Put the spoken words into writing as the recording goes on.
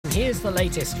Here's the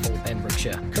latest for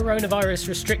Pembrokeshire. Coronavirus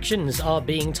restrictions are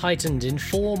being tightened in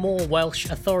 4 more Welsh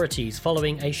authorities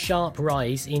following a sharp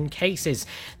rise in cases.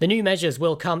 The new measures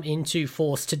will come into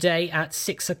force today at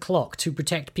 6 o'clock to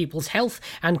protect people's health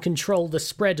and control the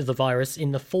spread of the virus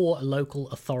in the 4 local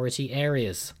authority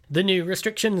areas. The new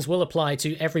restrictions will apply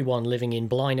to everyone living in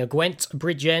Blaenau Gwent,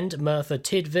 Bridgend, Merthyr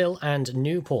Tydfil and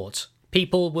Newport.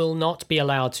 People will not be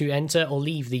allowed to enter or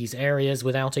leave these areas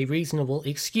without a reasonable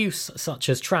excuse, such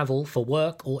as travel for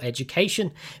work or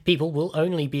education. People will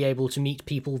only be able to meet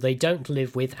people they don't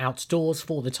live with outdoors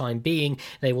for the time being.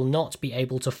 They will not be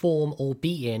able to form or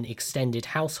be in extended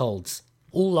households.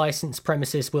 All licensed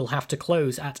premises will have to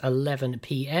close at 11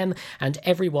 p.m, and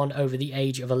everyone over the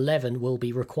age of 11 will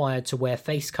be required to wear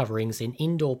face coverings in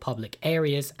indoor public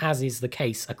areas, as is the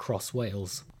case across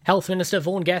Wales. Health Minister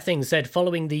Vaughan Gething said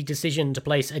following the decision to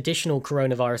place additional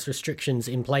coronavirus restrictions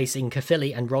in place in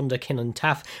Caerphilly and Rhondda Cynon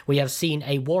Taf, we have seen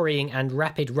a worrying and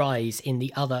rapid rise in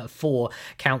the other 4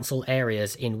 council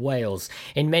areas in Wales.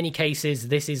 In many cases,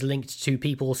 this is linked to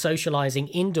people socialising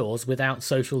indoors without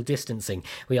social distancing.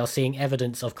 We are seeing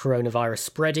evidence of coronavirus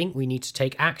spreading. We need to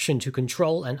take action to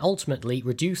control and ultimately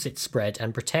reduce its spread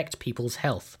and protect people's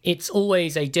health. It's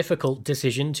always a difficult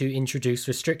decision to introduce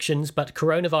restrictions, but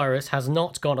coronavirus has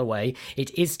not gone away.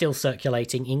 It is still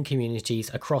circulating in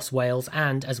communities across Wales,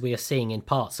 and as we are seeing in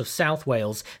parts of South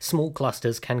Wales, small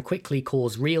clusters can quickly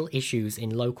cause real issues in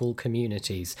local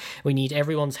communities. We need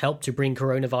everyone's help to bring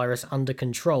coronavirus under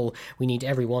control. We need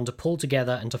everyone to pull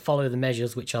together and to follow the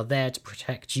measures which are there to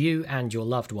protect you and your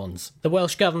loved ones. The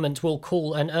Welsh Government will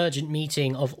call an urgent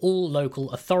meeting of all local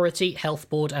authority, health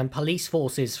board and police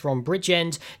forces from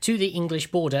Bridgend to the English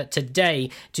border today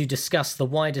to discuss the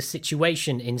wider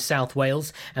situation in South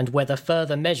Wales and whether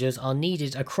further measures are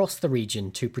needed across the region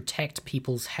to protect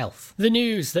people's health. The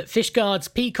news that Fishguard's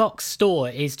Peacock store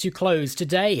is to close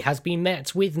today has been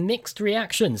met with mixed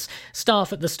reactions.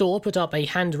 Staff at the store put up a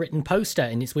handwritten poster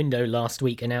in its window last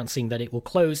week announcing that it will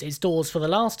close its doors for the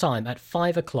last time at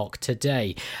 5 o'clock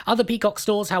today. Other Peacock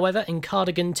stores, however, in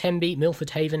Cardigan, Tenby, Milford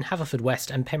Haven,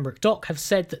 Haverfordwest and Pembroke Dock have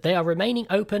said that they are remaining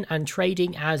open and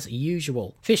trading as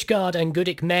usual. Fishguard and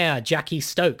Goodwick Mayor Jackie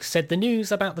Stokes said the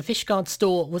news about the Fishguard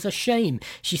store was a shame.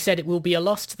 She said it will be a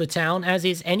loss to the town, as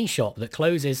is any shop that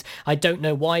closes. I don't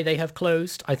know why they have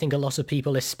closed. I think a lot of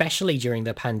people, especially during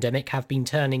the pandemic, have been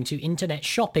turning to internet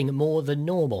shopping more than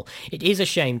normal. It is a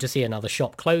shame to see another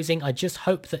shop closing. I just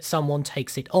hope that someone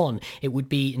takes it on. It would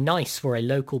be nice for a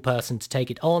local person to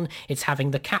take it on. It's having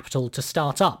the capital to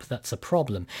start up that's a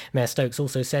problem. Mayor Stokes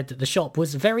also said that the shop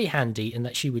was very handy and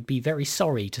that she would be very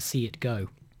sorry to see it go.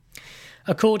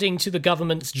 According to the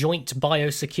government's Joint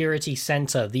Biosecurity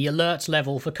Centre, the alert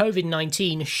level for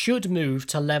COVID-19 should move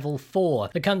to level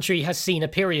 4. The country has seen a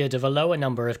period of a lower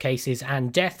number of cases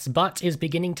and deaths, but is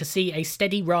beginning to see a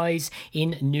steady rise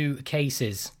in new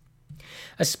cases.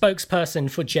 A spokesperson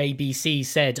for JBC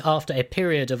said after a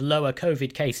period of lower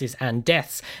COVID cases and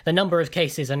deaths, the number of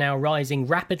cases are now rising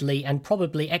rapidly and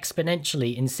probably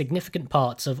exponentially in significant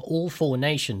parts of all 4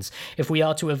 nations. If we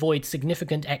are to avoid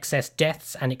significant excess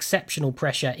deaths and exceptional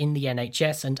pressure in the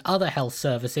NHS and other health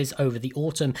services over the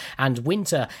autumn and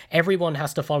winter, everyone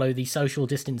has to follow the social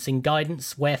distancing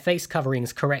guidance, wear face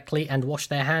coverings correctly and wash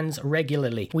their hands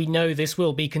regularly. We know this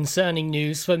will be concerning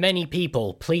news for many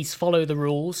people. Please follow the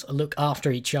rules, look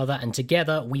after each other, and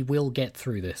together we will get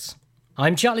through this.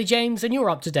 I'm Charlie James and you're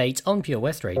up to date on Pure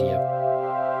West Radio.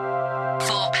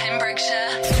 For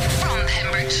Pembrokeshire, from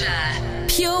Pembrokeshire,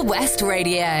 Pure West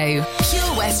Radio.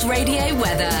 Pure West Radio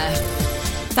weather.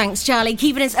 Thanks, Charlie.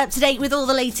 Keeping us up to date with all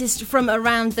the latest from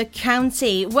around the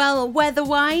county. Well,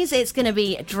 weather-wise, it's going to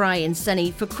be dry and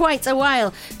sunny for quite a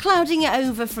while. Clouding it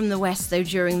over from the west, though,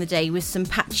 during the day with some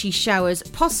patchy showers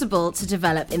possible to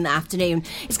develop in the afternoon.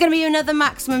 It's going to be another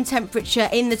maximum temperature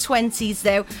in the 20s,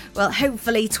 though. Well,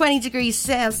 hopefully 20 degrees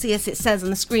Celsius, it says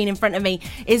on the screen in front of me.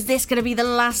 Is this going to be the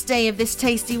last day of this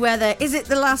tasty weather? Is it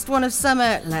the last one of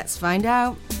summer? Let's find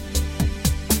out.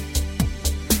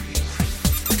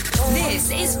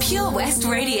 This is Pure West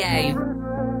Radio.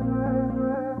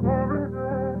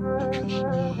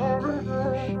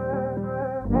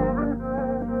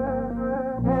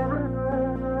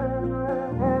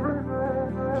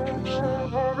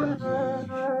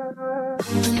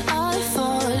 When I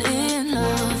fall in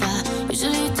love, I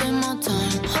usually take my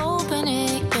time, hoping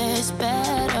it gets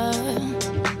better.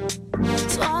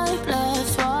 Swipe left,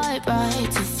 swipe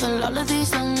right, to fill all of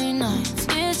these lonely nights.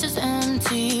 It's just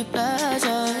empty pleasure.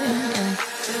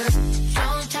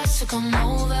 Don't text to come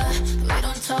over, we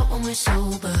don't talk when we're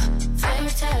sober. Fairy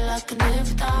tale I could live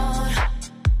without.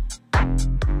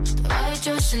 The white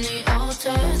dress in the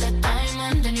altar, that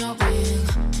diamond in your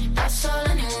ring.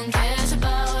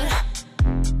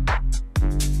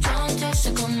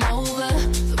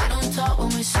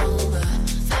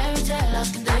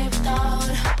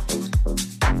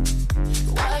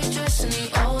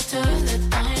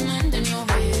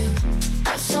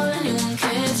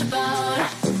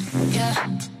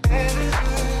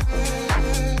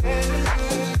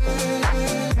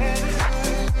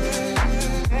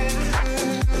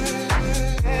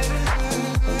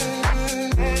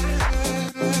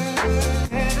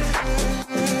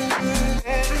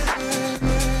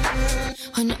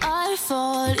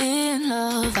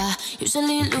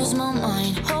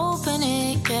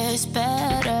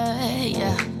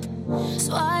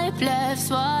 Swipe left,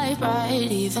 swipe right.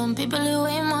 Even people who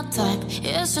ain't my type,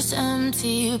 it's just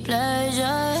empty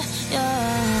pleasure,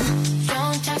 yeah.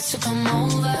 Don't text to come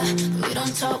over, but we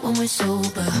don't talk when we're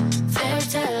sober. Fairy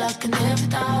tale I can live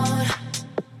without.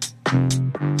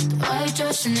 The white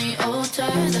dress in the altar,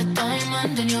 the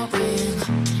diamond in your ring,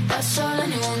 that's all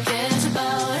anyone cares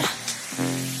about.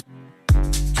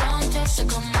 Don't text to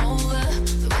come over,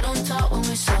 but we don't talk when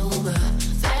we're sober.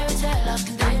 Fairy tale I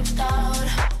can live without.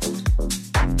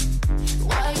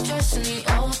 White dress in the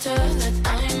altar, the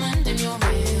diamond in your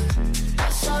ring,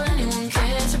 that's all anyone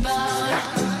cares about,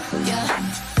 yeah.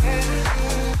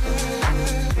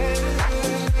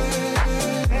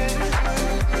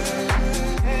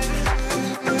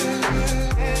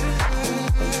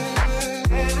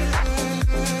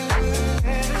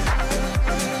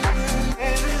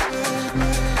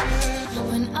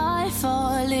 When I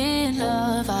fall in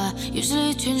love, I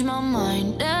usually change my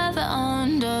mind, never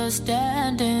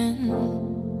understanding.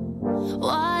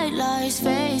 White lies,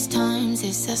 FaceTimes,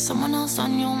 is there someone else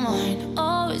on your mind?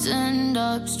 Always end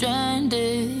up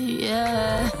stranded,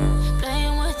 yeah.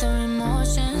 Playing with our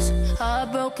emotions,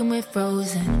 heartbroken, we're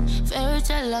frozen. Fairy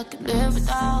tale I could live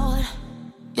without,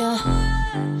 yeah.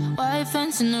 White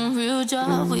fence and a real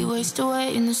job, we waste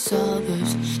away in the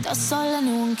suburbs. That's all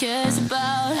anyone cares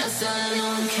about. That's all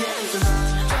anyone cares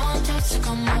about. Don't text to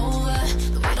come over,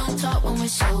 but we don't talk when we're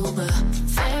sober.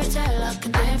 Fairy tale I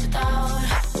could live without.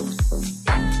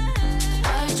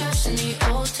 White dress in the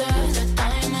altar, the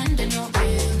diamond in your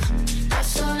ring,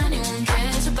 that's all anyone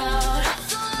cares about.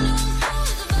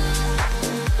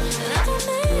 And I don't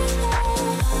need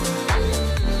love,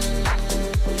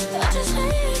 I just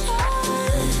need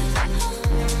love.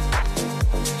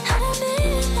 I don't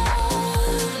need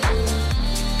love,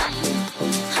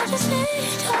 I just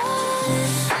need love.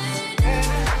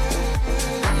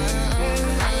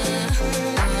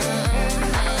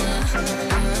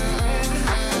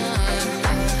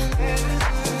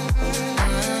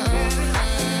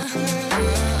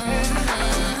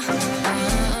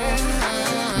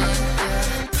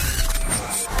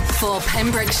 For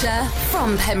Pembrokeshire,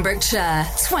 from Pembrokeshire,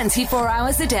 24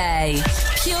 hours a day.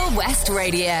 Pure West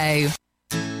Radio.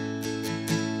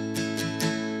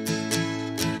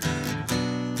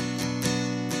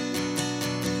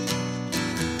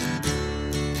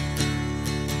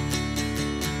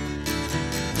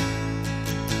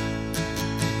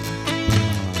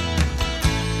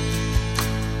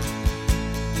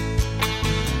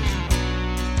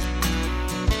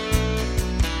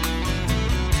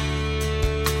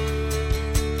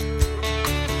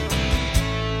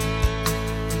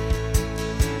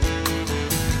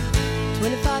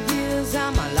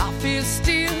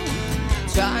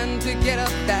 Trying to get up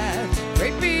that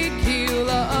great big hill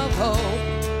of hope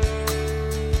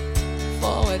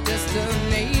for a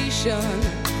destination.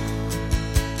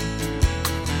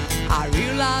 I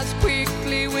realized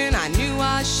quickly when I knew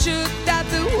I should that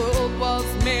the world was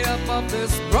made up of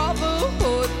this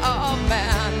brotherhood of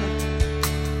man,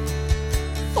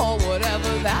 for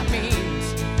whatever that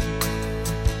means.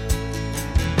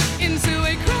 Into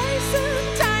a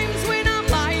crisis times when I'm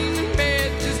lying in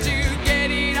bed just to get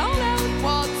it all out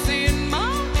what's in my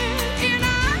head, and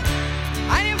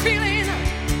I am feeling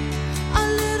a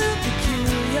little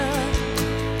peculiar.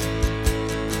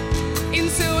 And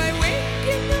so I wake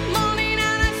in the morning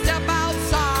and I step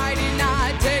outside and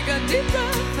I take a deep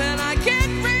breath and I get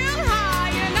real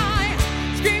high and I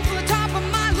scream from the top of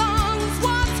my lungs,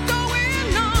 what's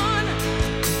going on?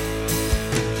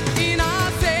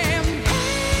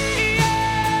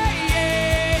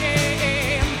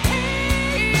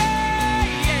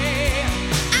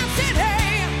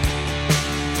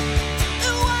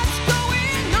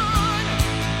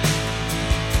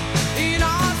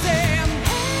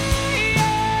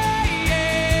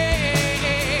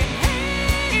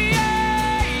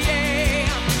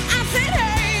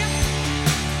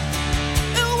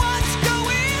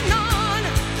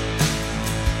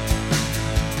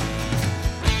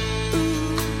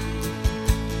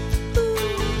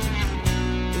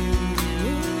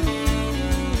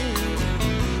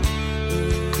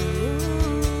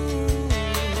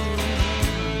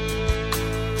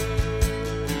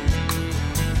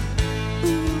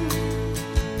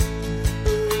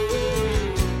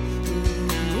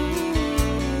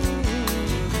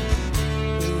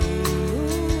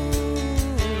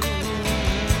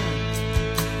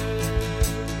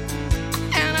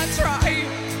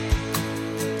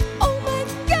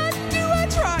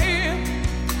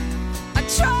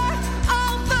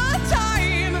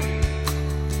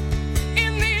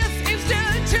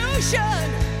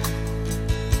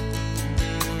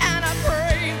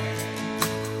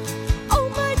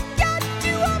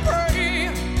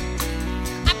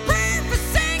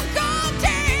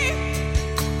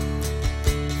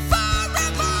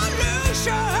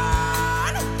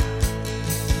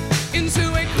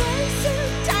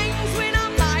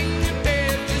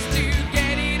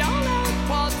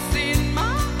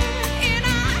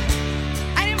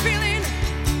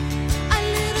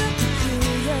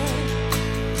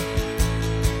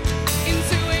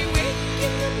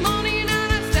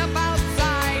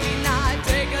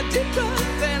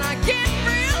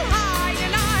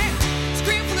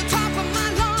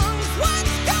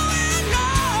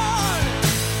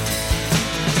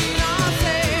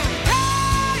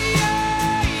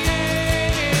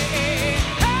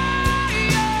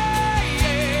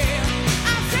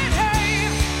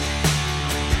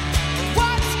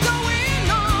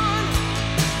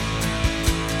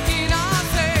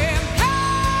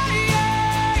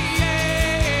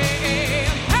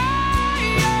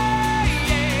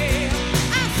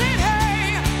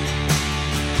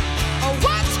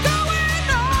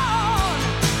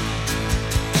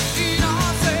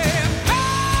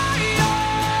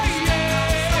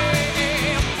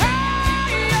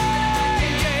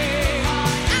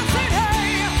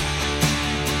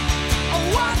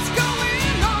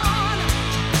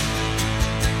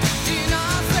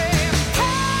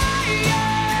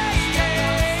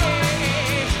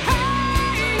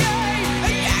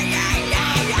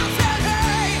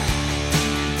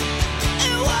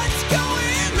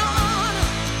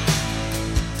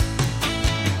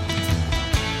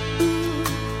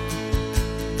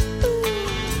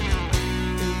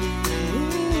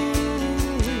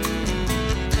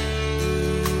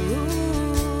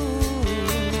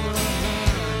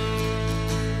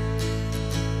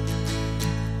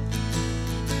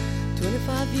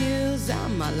 years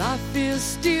and my life is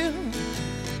still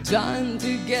trying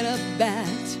to get up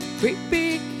that great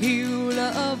big hill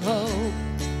of hope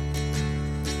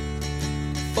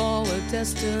for a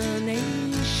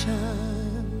destination.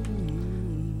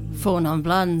 Four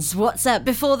Non-Blondes. What's up?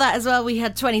 Before that as well, we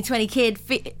had 2020 Kid,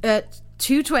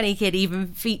 220 Kid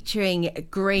even, featuring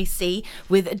Gracie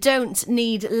with Don't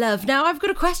Need Love. Now, I've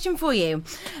got a question for you.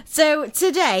 So,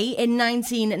 today in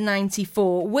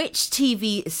 1994, which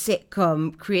TV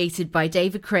sitcom created by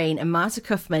David Crane and Marta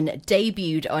Kauffman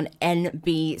debuted on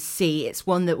NBC? It's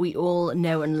one that we all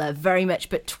know and love very much,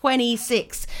 but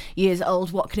 26 years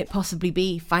old. What can it possibly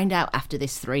be? Find out after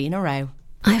this 3 in a row.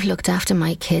 I've looked after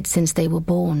my kids since they were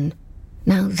born.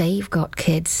 Now they've got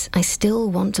kids. I still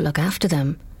want to look after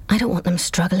them. I don't want them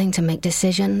struggling to make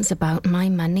decisions about my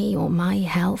money or my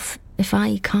health if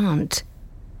I can't.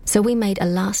 So we made a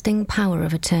lasting power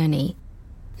of attorney.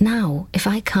 Now, if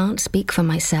I can't speak for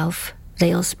myself,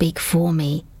 they'll speak for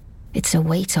me. It's a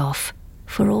weight off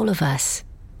for all of us,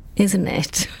 isn't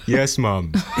it? Yes,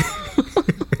 Mum.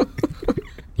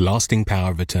 Lasting power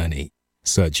of attorney.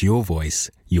 Search your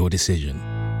voice, your decision.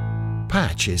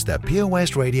 Patch is the Pure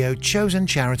West Radio chosen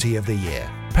charity of the year.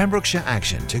 Pembrokeshire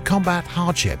Action to Combat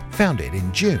Hardship, founded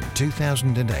in June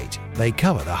 2008. They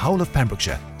cover the whole of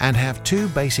Pembrokeshire and have 2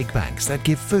 basic banks that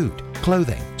give food,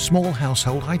 clothing, small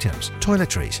household items,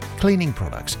 toiletries, cleaning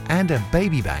products, and a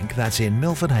baby bank that's in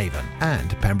Milford Haven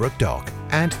and Pembroke Dock,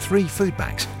 and 3 food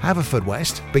banks,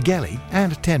 Haverfordwest, Begelly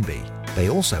and Tenby. They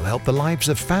also help the lives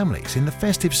of families in the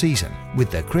festive season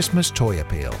with their Christmas toy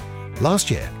appeal.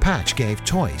 Last year, Patch gave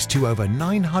toys to over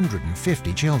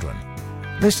 950 children.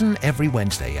 Listen every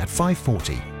Wednesday at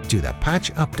 5:40 to the Patch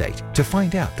Update to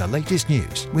find out the latest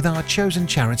news with our chosen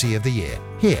charity of the year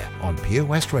here on Pure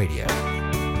West Radio.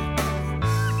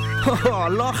 Oh,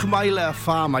 Lochmeyler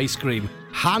Farm Ice Cream.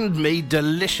 Handmade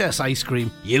delicious ice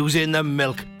cream using the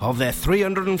milk of their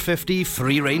 350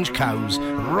 free-range cows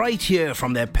right here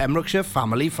from their Pembrokeshire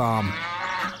family farm.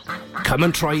 Come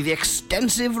and try the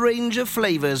extensive range of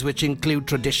flavours which include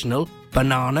traditional,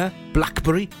 banana,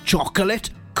 blackberry, chocolate,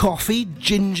 coffee,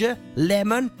 ginger,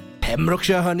 lemon,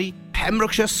 Pembrokeshire honey,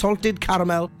 Pembrokeshire salted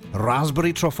caramel,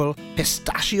 raspberry truffle,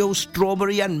 pistachio,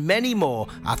 strawberry and many more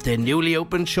at their newly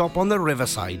opened shop on the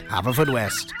Riverside,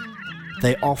 Haverfordwest.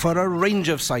 They offer a range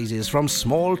of sizes from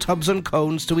small tubs and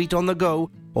cones to eat on the go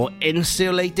or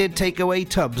insulated takeaway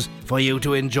tubs for you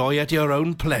to enjoy at your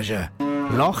own pleasure.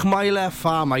 Lochmeyler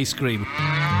Farm Ice Cream.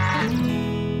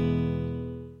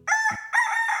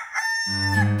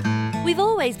 We've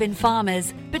always been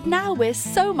farmers, but now we're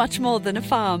so much more than a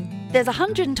farm. There's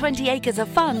 120 acres of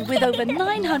fun with over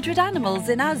 900 animals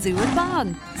in our zoo and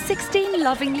barn, 16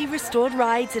 lovingly restored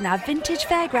rides in our vintage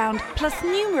fairground, plus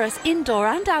numerous indoor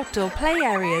and outdoor play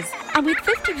areas. And with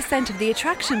 50% of the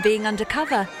attraction being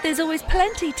undercover, there's always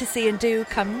plenty to see and do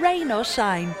come rain or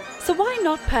shine. So why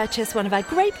not purchase one of our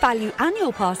great value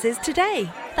annual passes today?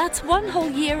 That's 1 whole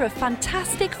year of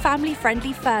fantastic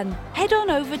family-friendly fun. Head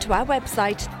on over to our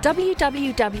website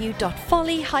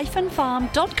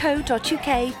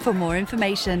www.folly-farm.co.uk for more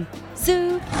information.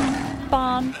 Zoo,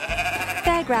 barn,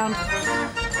 fairground,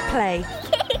 play.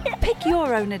 Pick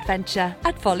your own adventure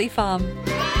at Folly Farm.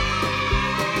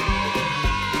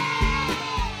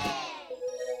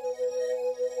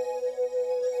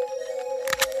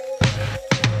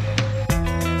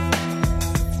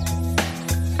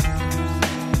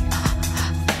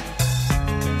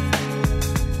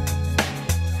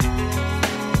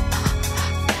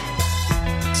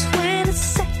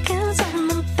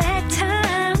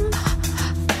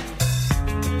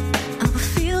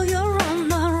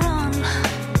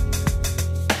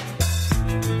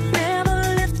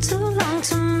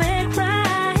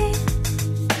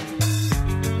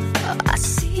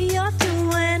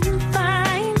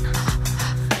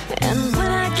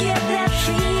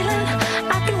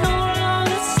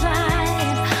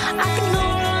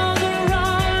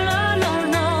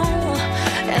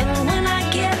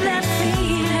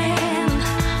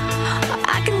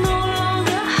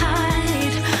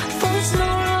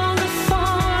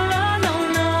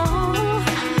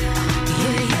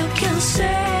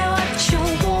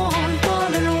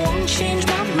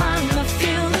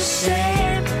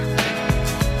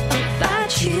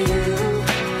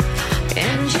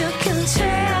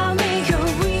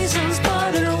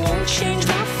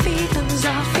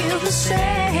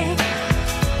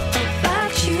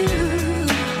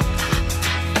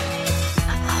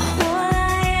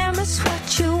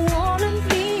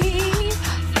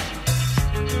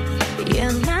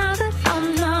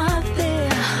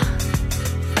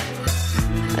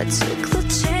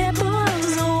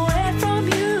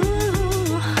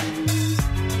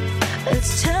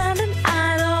 It's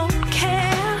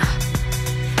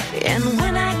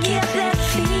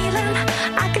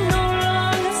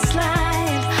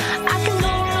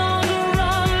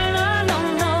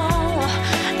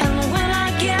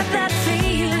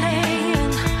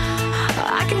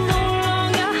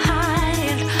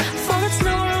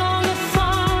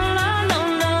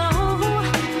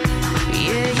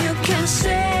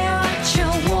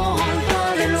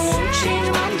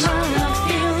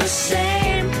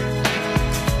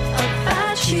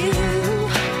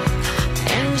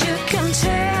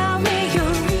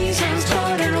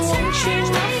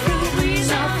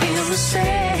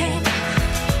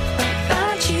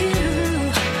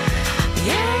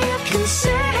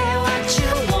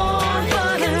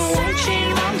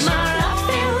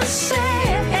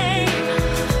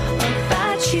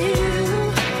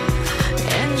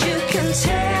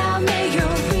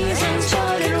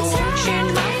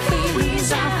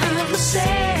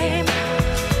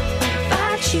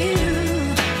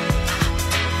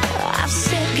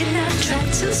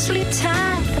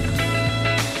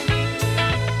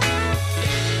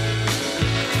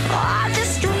Oh,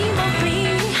 just dream of me.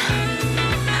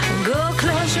 Go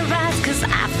close your eyes, 'cause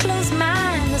I've closed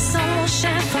mine. The sun will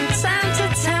shine from time to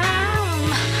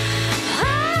time.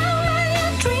 Oh, when you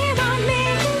dream of me,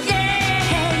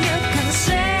 yeah, you can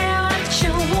say what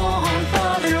you want,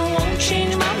 but it won't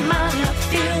change my mind. I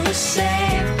feel the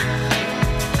same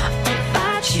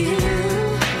about you.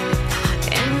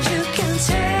 And you can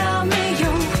tell me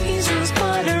your reasons,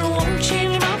 but it won't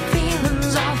change my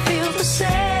feelings. I feel the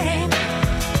same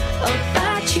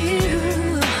about you.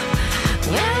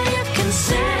 Yeah, you can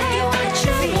say what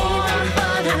you want,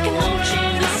 but it won't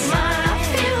change my mind. I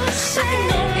feel the same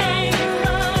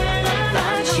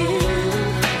about you.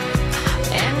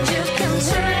 And you can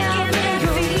tell me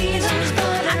your reasons,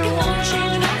 but it won't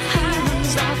change my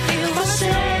feelings. I feel the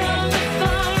same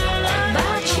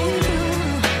about you.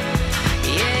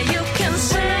 Yeah, you can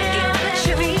say what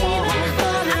you want,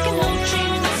 but it won't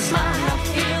change my mind. I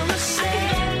feel the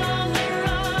same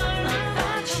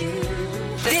about you.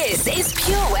 This is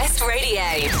Pure West Radio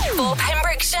for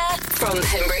Pembrokeshire from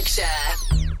Pembrokeshire.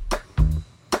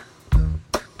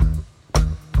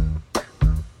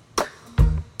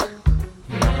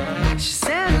 She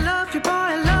said, I love you, boy,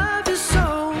 I love you so.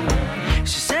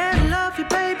 She said, I love you,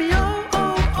 baby, oh,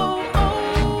 oh, oh,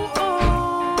 oh,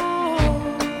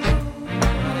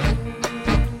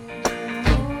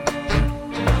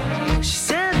 oh. She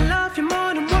said, I love you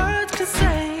more than words can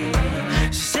say.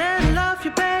 She said, I love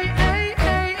you, baby.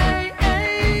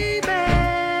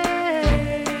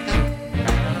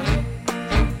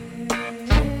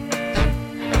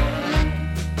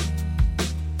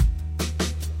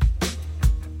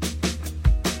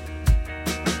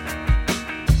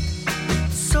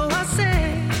 So I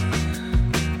said,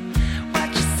 what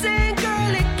you saying,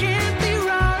 girl, it can't be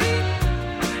right.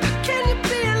 Can you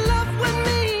be in love with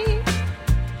me?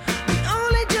 We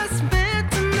only just met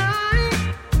tonight.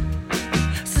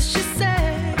 So she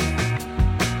said,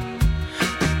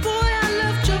 boy, I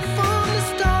loved you from the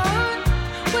start.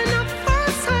 When I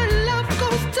first heard love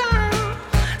goes down,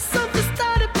 something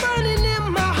started burning in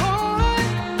my heart.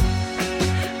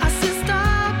 I said,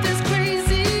 stop this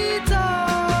crazy talk.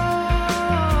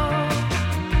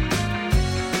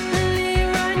 Leave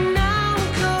right now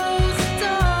and close the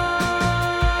door.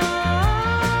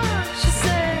 She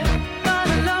said, but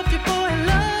I love you, boy, I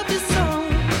love you so.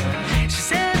 She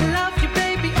said, I love you,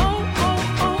 baby, oh, oh,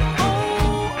 oh,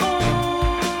 oh, oh.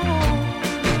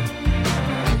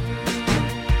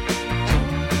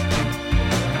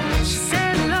 She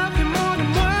said, I love you more than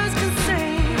words can say.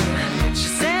 She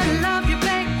said, I love you, baby.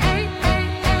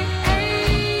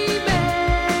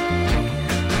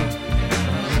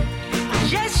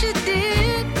 Yes, you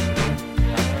did.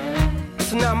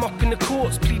 So now I'm up in the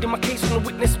courts, pleading my case from the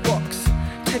witness box.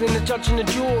 Telling the judge and the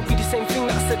jury the same thing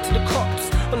that I said to the cops.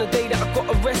 On the day that I got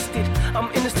arrested, I'm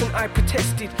innocent, I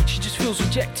protested. She just feels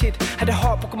rejected. Had her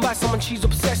heart broken by someone she's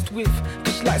obsessed with.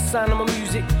 Cause she likes the sound of my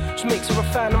music. She makes her a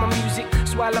fan of my music.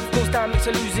 So why love goes down, makes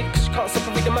her lose it. Cause she can't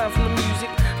separate the man from the music.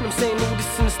 And I'm saying all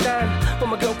this in the stand. When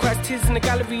my girl cries tears in the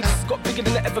gallery, this has got bigger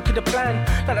than I ever could have planned.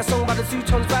 Like that song by the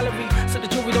Zootons, Valerie. So the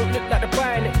jury don't look like they're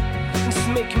buying it. And this is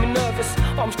making me nervous.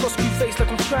 Arms crossed, screw face like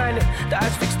I'm trying it. The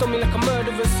eyes fixed on me like a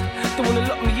murderer's. They wanna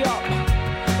lock me up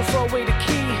and throw away the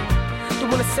key. They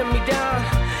wanna send me down,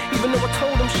 even though I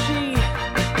told them she.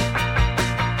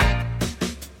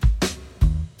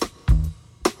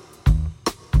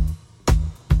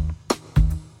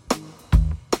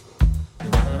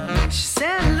 She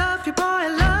said, I love you, boy, I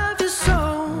love you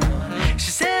so.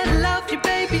 She said, I love you,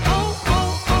 baby, oh,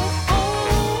 oh, oh,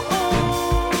 oh,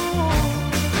 oh.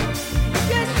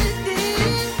 Yes, she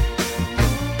did.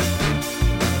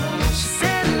 She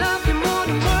said, I love you more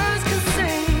than words can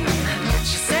say.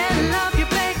 She said, I love you,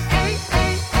 baby,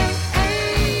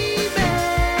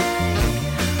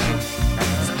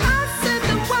 So I said,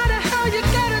 then why the hell you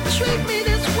gotta treat me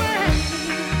this way?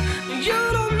 You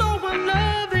don't know what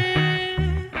love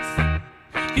is.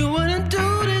 You wouldn't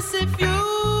do this if you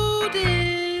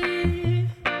did.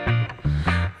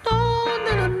 No,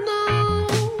 no, no, no.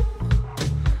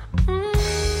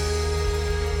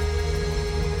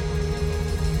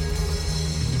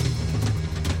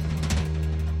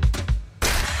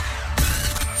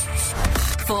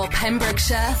 For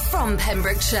Pembrokeshire from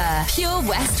Pembrokeshire, Pure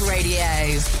West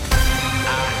Radio.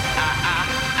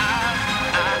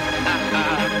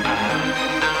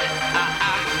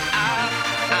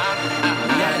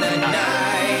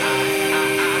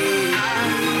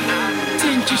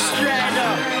 Tingy Strata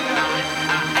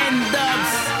and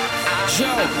Dubs.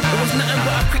 Joe. it was nothing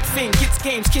but a quick thing. Kids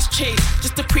games, kiss chase,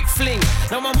 just a quick fling.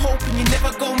 Now I'm hoping you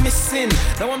never go missing.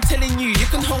 Now I'm telling you, you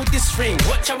can hold this ring.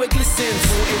 Watch how it glistens.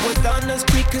 Thought it was done as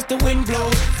quick as the wind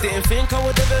blows. Didn't think I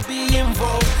would ever be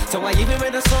involved. So I even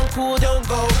made a song called Don't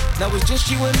Go. Now it's just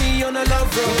you and me on a love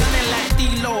road. We done it like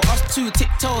D-Lo, us two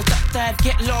tiptoes, that dive,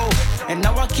 get low. And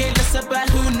now I care less about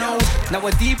who knows. Now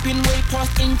we're deep in way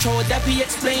past intro, that be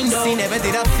explained though. See, never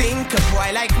did I think a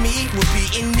boy like me would be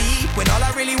in need when all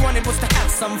I really wanted was to have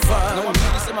some fun. Now I'm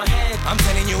putting this in my head. I'm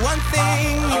telling you one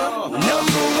thing, you're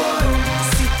number one.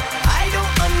 See, I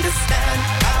don't understand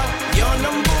how you're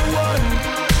number one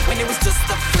when it was just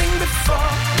a fling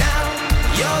before. Now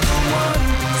you're the one.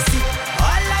 See,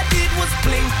 all I did was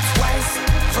blink twice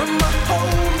from my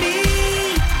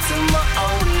homie to my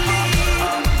only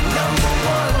number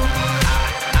one.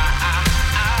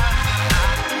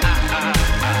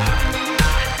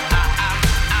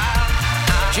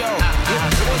 Joe, it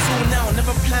was all now,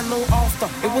 never planned no after.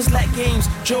 It was like games,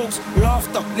 jokes,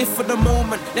 laughter. Live for the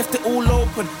moment, left it all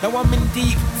open. Now I'm in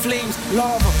deep flames,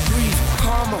 lava, breathe,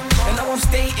 karma. And now I'm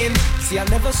stating, see I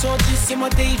never saw this in my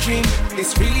daydream.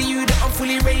 It's really you that I'm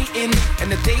fully rating.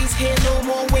 And the day's here, no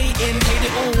more waiting. Played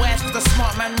it all west, cause a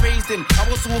smart man raised him. I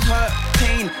was all hurt,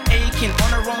 pain, aching. On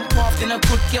the wrong path, then a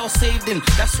good girl saved him.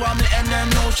 That's why I'm letting her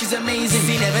know she's amazing.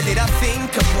 See, never did I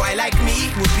think a boy like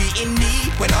me would be in need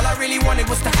when all I really wanted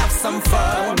was to have some fun.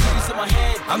 Now I'm putting this in my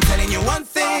head. I'm telling you one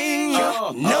thing,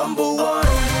 you're number one.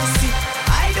 See,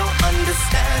 I don't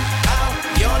understand how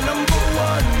you're number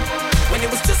one when it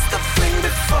was just a fling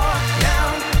before.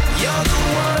 Now you're the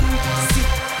one. See,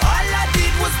 all I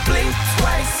did was blink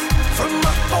twice from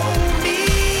my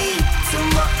homie to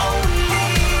my only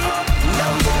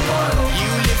number one. You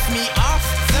lift me off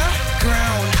the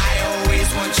ground. I always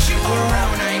want you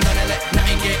around. I ain't gonna let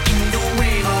nothing get in the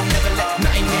way. I'll never let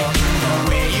nothing get in the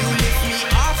way. You lift me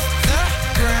off the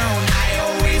ground. I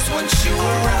always want you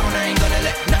around. I ain't gonna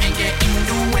let nothing get in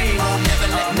the way. I'll never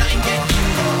let nothing get in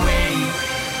the way.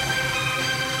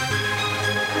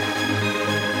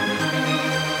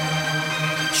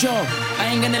 Joe,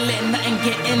 I ain't gonna let nothing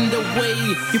get in the way.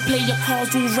 You play your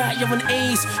cards all right, you're an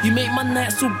ace. You make my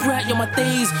nights so bright, you're my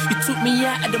days. You took me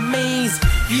out of the maze.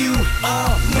 You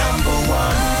are number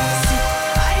one. See,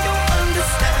 I don't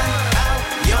understand how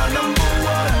you're number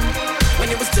one when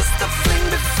it was just a fling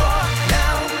before.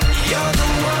 Now you're the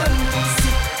one.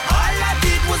 See, all I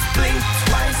did was blink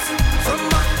twice from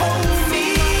my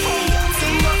homie to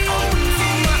my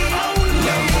only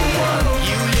number one.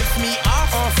 You lift me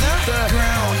off the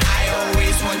ground. I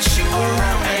always want you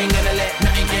around. I ain't gonna let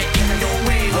nothing get in the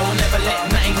way. Won't never let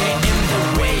nothing get in the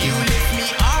way. You lift me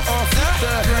off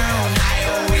the ground. I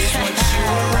always want you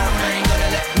around. I ain't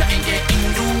gonna let nothing get in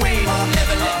the way. Won't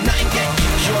never let nothing get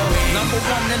in the way. Number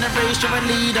one in the race, you're a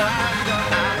leader.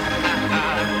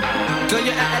 Girl,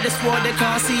 you're out of this world, they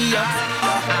can't see ya.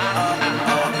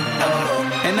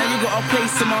 And now you got a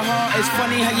place in my heart. It's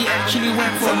funny how you actually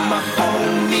went from my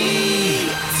homie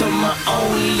to my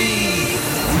only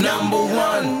number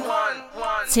one.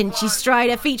 Tinchy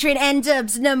Strider featuring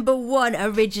N-Dub's number one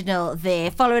original there.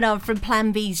 Following on from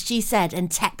Plan B's She Said and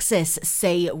Texas,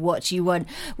 Say What You Want.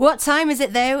 What time is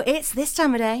it though? It's this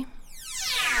time of day.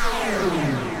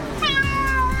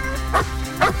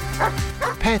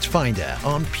 Pet Finder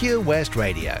on Pure West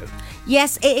Radio.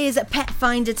 Yes, it is Pet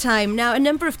Finder time. Now, a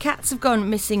number of cats have gone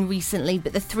missing recently,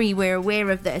 but the three we're aware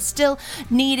of that are still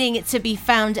needing to be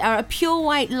found are a pure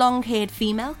white long-haired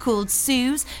female called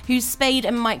Suze, who's spayed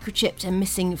and microchipped and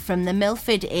missing from the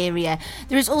Milford area.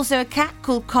 There is also a cat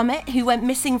called Comet who went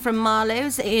missing from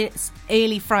Marlowe's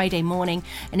early Friday morning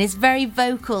and is very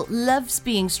vocal, loves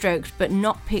being stroked but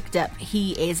not picked up.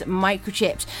 He is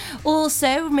microchipped.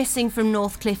 Also missing from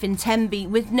Northcliffe in Tenby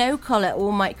with no collar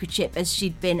or microchip as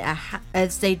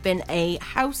they'd been a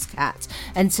house cat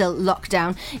until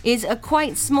lockdown is a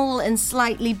quite small and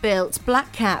slightly built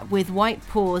black cat with white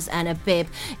paws and a bib.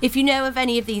 If you know of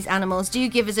any of these animals, do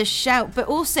give us a shout. But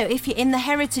also, if you're in the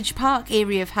Heritage Park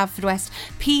area of Haverfordwest,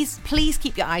 please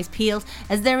keep your eyes peeled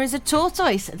as there is a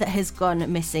tortoise that has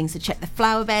gone missing. So check the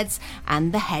flower beds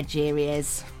and the hedge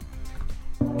areas.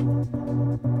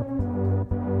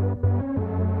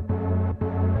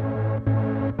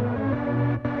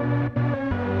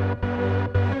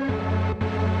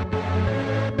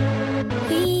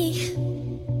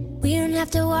 We don't have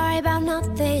to worry about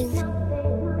nothing,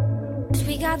 'cause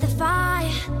we got the fire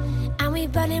and we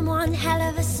burning one hell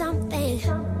of a something.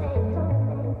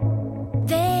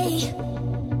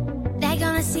 They're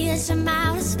gonna see us from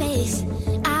outer space,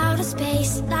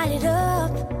 light it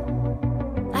up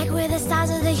like we're the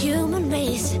stars of the human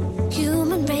race.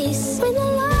 When the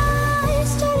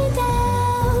lights turn it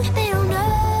down, they don't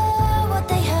know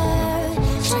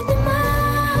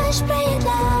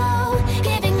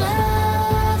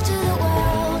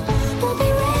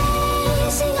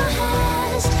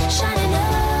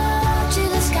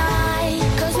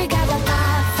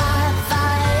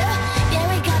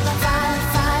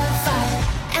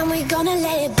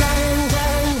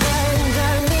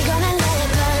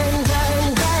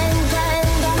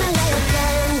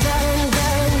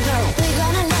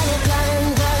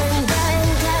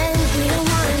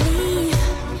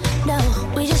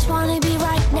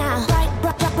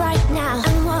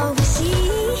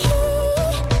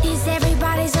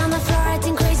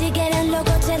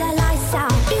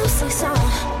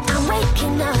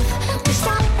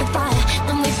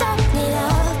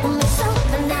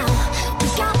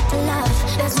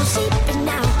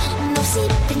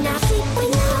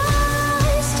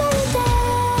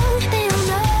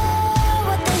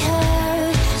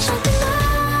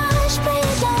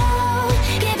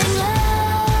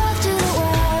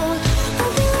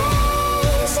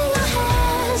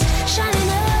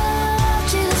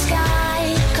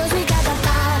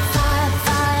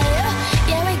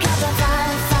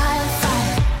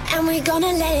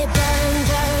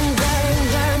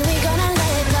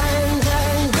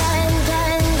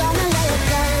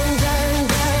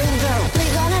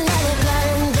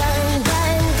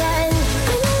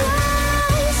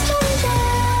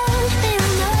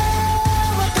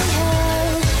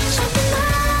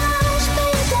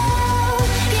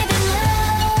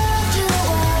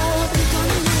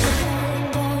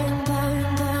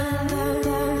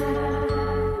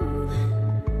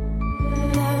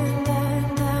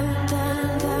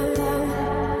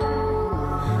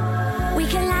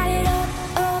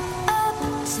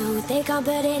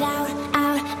can't put it out,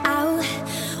 out, out.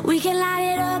 We can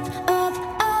light it up, up,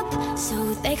 up.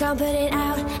 So they can't put it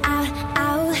out, out,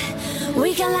 out.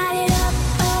 We can light it up,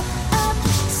 up, up.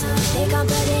 So they can't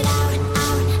put it out,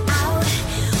 out, out.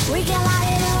 We can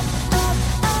light it up, up,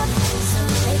 up. So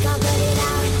they can't put it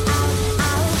out, out,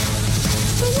 out.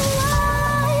 When the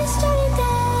lights turning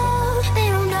down, they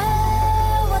don't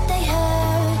know what they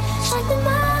heard. Strike the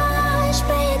march,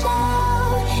 play it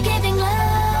loud, giving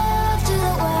love to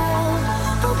the world.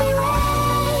 We'll be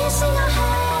raising our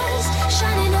hands,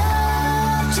 shining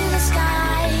up to the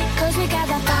sky. 'Cause we got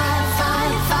that fire,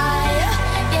 fire, fire.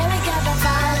 Yeah, we got that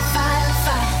fire, fire,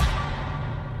 fire.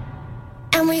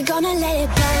 And we're gonna let it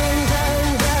burn, burn,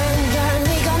 burn, burn.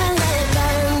 We're gonna let it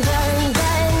burn, burn,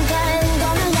 burn, burn.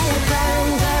 Gonna let it burn,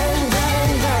 burn,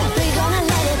 burn, burn. We're gonna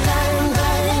let it burn,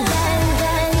 burn, burn,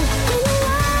 burn. When the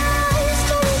lights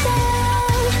turn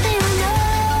down, they don't know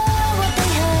what they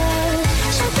heard.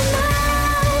 Strike the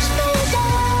march, play it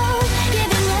loud,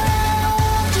 giving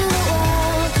love to the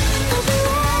world. We'll be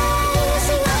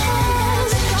raising our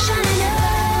hands, shining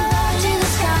up to the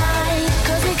sky.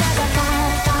 'Cause we got that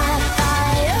fire, fire,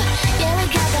 fire. Yeah, we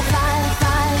got that fire,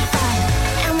 fire, fire.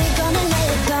 And we're gonna let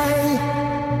it burn.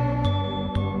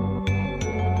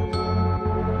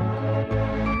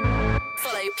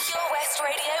 Follow Pure West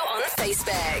Radio on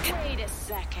Facebook. Wait a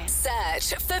second. Search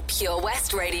for Pure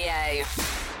West Radio.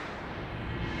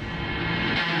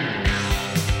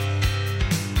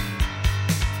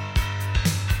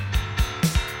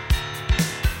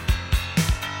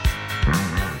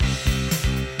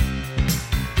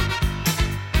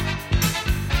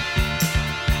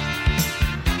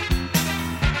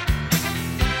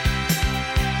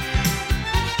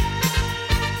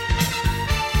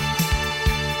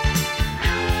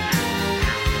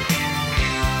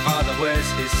 Father wears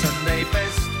his Sunday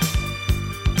best.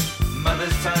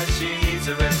 Mother's tired, she needs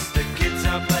a rest. The kids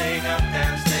are playing up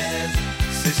downstairs.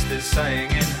 Sister's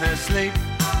sighing in her sleep.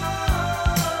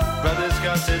 Brother's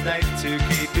got a date to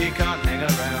keep, he can't hang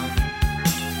around.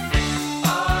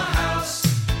 Our house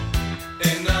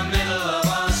in the middle of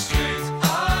our street.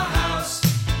 Our house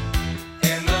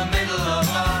in the middle of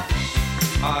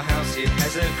our house, it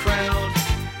has a crowd.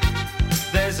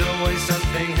 There's always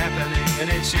something happening and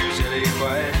it's usually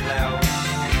quite loud.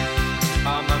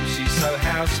 Our mum, she's so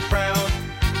house proud.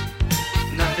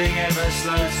 Nothing ever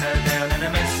slows her down and a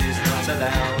mess is not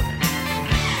allowed.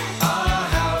 Our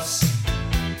house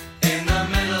in the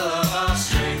middle of our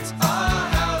street. Our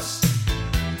house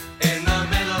in the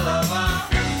middle of our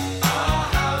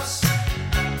house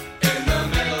in the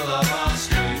middle of our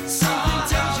street. Something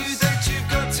tells you that you've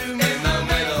got to move in the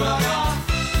middle of our.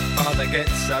 Father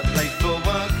gets up late for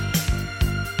work.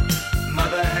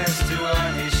 Mother has to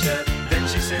iron his shirt. Then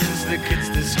she sends the kids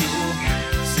to school.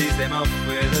 Sees them off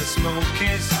with a small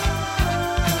kiss.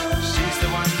 She's the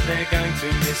one they're going to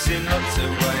miss in lots of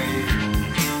ways.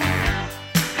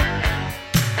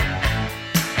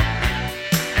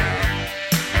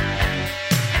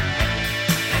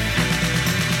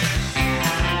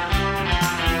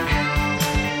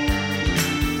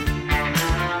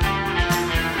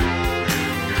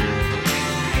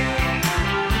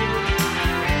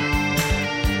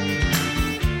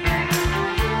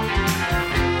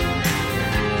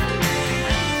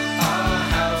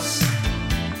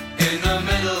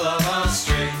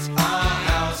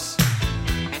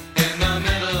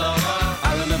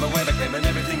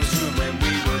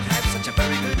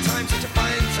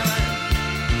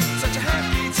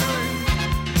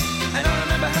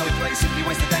 Simply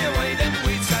waste the day away, then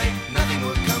we'd say nothing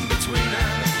would come between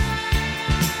us.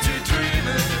 Two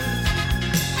dreamers.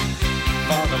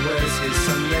 Father wears his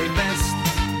Sunday best.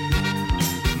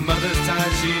 Mother's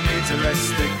tired, she needs a rest.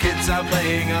 The kids are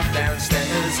playing up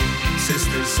downstairs.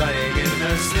 Sister's sighing in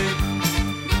her sleep.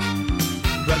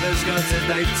 Brother's got a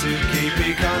date to keep,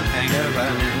 he can't hang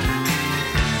around.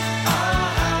 Our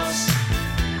house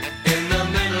in the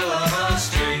middle of our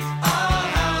street. Our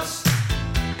house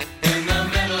in the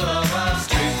middle of our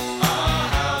street. Our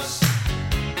house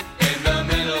in the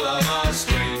middle of our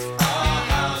street. Our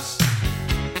house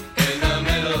in the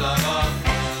middle of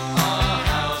our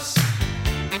house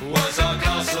was our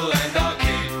castle and our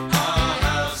keep. Our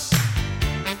house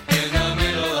in the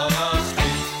middle of our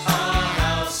street. Our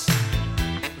house,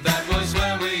 that was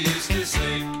where we used to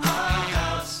sleep. Our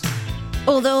house.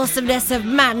 All the awesomeness of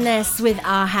madness with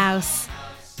Our House.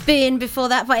 Being before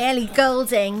that by Ellie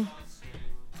Goulding.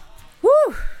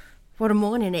 Woo! What a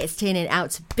morning it's turning out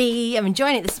to be. I'm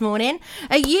enjoying it this morning.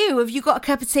 Are you? Have you got a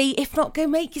cup of tea? If not, go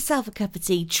make yourself a cup of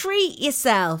tea. Treat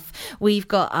yourself. We've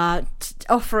got our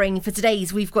offering for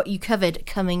today's We've Got You Covered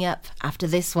coming up after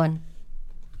this one.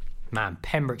 Man,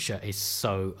 Pembrokeshire is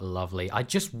so lovely. I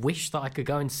just wish that I could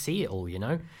go and see it all, you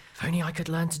know? If only I could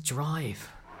learn to drive.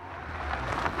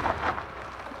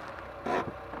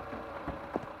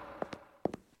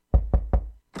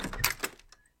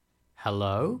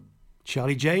 Hello?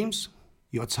 Charlie James,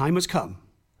 your time has come.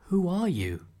 Who are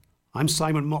you? I'm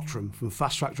Simon Mottram from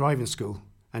Fast Track Driving School,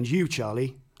 and you,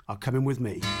 Charlie, are coming with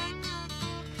me.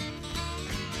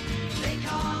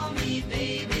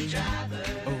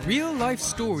 A real-life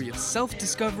story of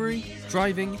self-discovery,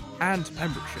 driving and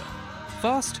Pembrokeshire.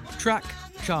 Fast Track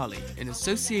Charlie in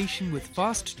association with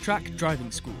Fast Track Driving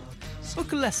School.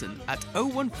 Book a lesson at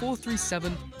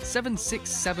 01437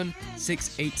 767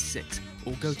 686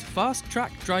 or go to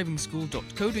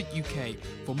fasttrackdrivingschool.co.uk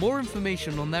for more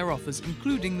information on their offers,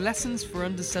 including lessons for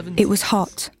under 17. It was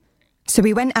hot, so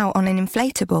we went out on an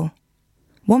inflatable.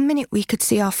 1 minute we could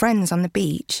see our friends on the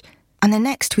beach, and the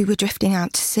next we were drifting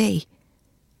out to sea.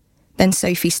 Then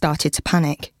Sophie started to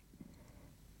panic.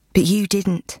 But you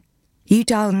didn't. You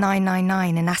dialed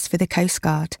 999 and asked for the Coast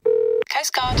Guard.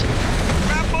 Coast Guard.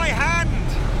 Grab my hand!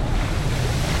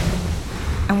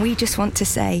 And we just want to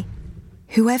say,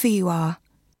 whoever you are,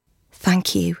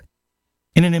 thank you.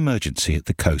 In an emergency at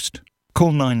the coast,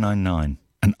 call 999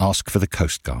 and ask for the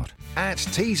Coast Guard. At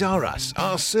Tees R Us,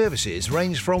 our services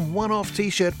range from one-off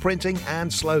t-shirt printing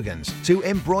and slogans to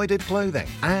embroidered clothing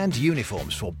and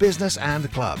uniforms for business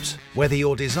and clubs. Whether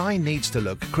your design needs to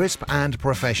look crisp and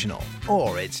professional,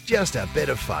 or it's just a bit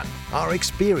of fun, our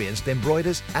experienced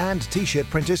embroiders and t-shirt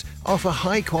printers offer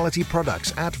high-quality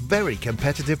products at very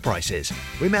competitive prices.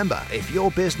 Remember, if your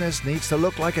business needs to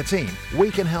look like a team, we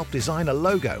can help design a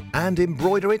logo and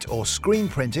embroider it or screen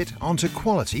print it onto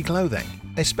quality clothing,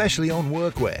 especially on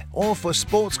workwear or for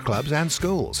sports clubs and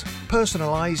schools.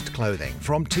 Personalised clothing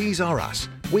from Tees R Us.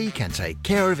 We can take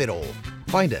care of it all.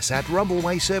 Find us at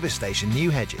Rumbleway Service Station, New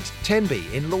Hedges,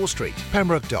 10B in Law Street,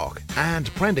 Pembroke Dock,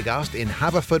 and Prendergast in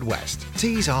Haverfordwest.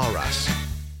 Tees R Us.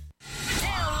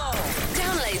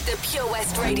 Download the Pure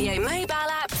West Radio mobile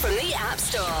app from the App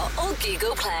Store or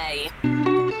Google Play.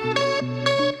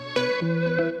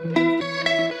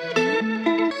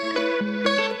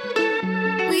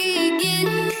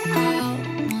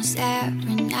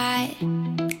 Every night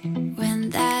when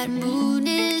that moon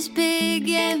is big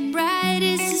and bright,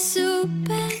 it's a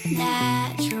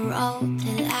supernatural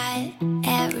delight.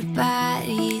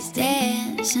 Everybody's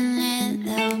dancing in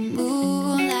the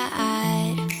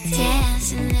moonlight,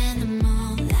 dancing in the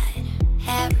moonlight.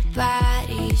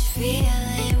 Everybody's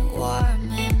feeling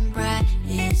warm and bright.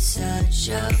 It's such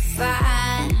a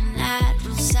fine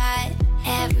natural sight.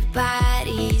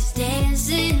 Everybody's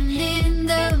dancing in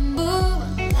the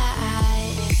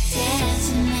moonlight,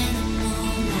 dancing in the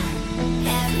moonlight.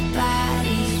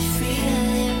 Everybody's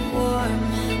feeling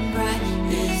warm and bright.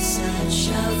 It's such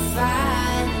a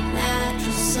fine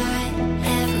natural sight.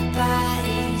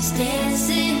 Everybody's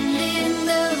dancing in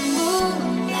the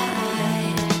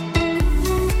moonlight.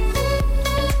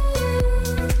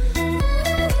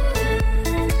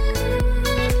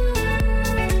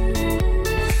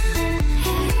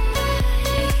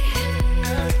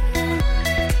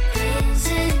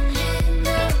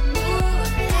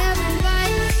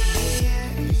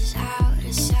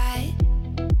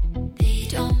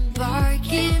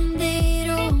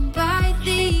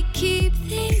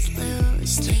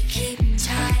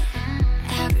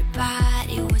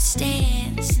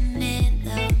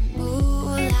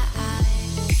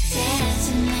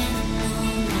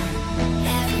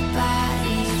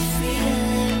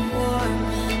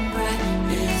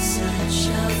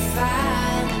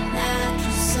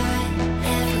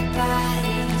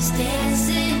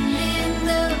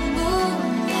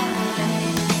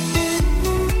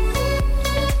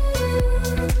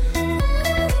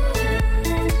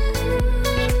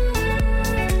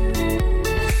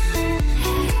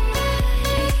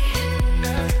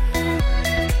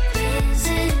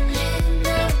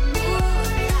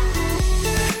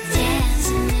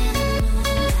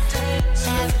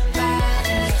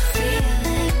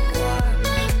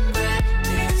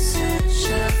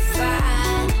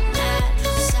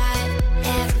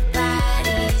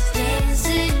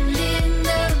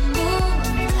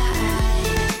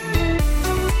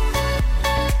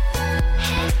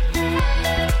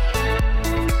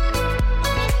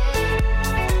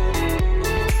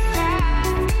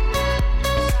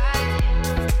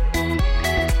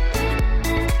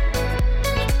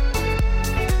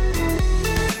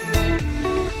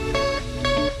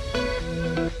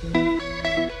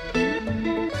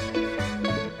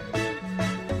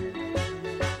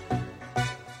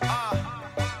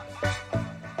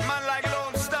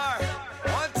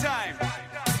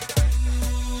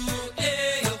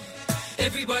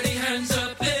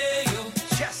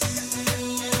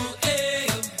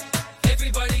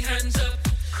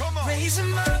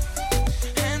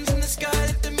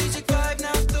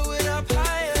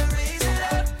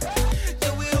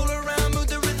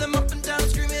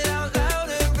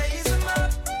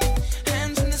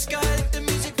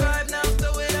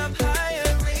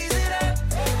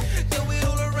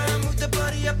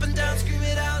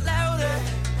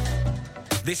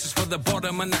 This is for the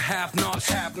bottom and the have-nots.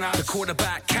 The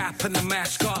quarterback cap and the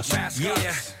mascots.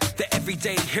 Yeah, the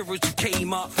everyday heroes who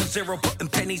came up from zero, putting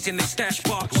pennies in their stash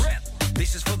box.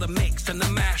 This is for the mix and the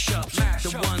mashups.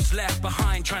 The ones left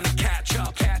behind trying to catch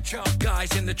up.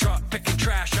 Guys in the truck picking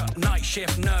trash up. Night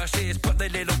shift nurses put their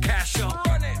little cash up.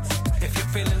 If you're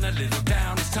feeling a little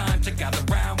down, it's time to gather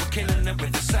round. We're killing it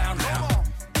with the sound now.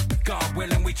 God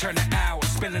willing, we turn it out.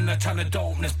 Spilling a ton of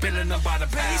dopeness, billing them by the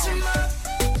pound. Raise 'em up,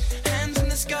 hands in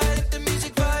the sky, let the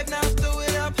music vibe now, throw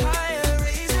it up higher,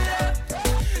 raise it up.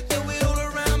 Throw it all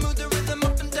around, move the rhythm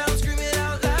up and down, scream it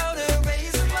out louder.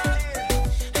 Raise 'em up,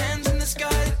 hands in the sky,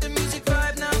 let the music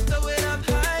vibe now, throw it up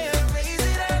higher, raise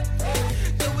it up.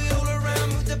 Throw it all around,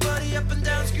 move the body up and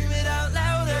down, scream it out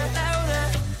louder,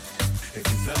 louder. If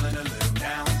you're feeling a little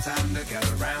down, time to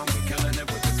gather round. We're killing it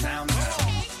with the sound now.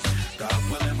 God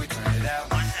willing, we turn it out.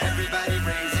 Everybody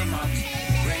raise 'em up,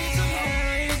 raise 'em up.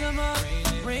 Raise 'em up,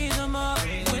 raise 'em up.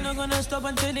 We're not gonna stop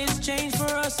until it's changed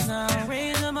for us now.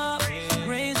 Raise 'em up,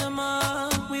 raise 'em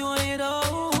up. We want it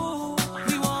all.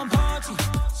 We want party,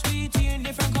 sweetie in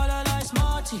different color like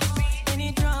Smarty.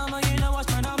 Any drama, you know what's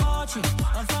trying to march it.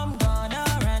 I'm from Ghana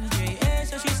and JA,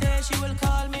 so she said she will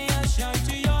call me a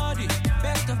shouty yardy.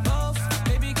 Best of both,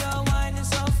 baby girl, wine is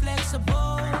so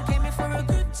flexible. Came here for a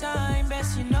good time,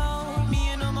 best you know. Me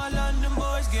and all my London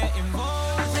boys get involved.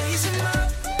 Raise 'em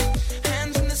up,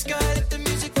 hands in the sky, let the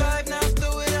music vibe now,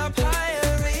 throw it up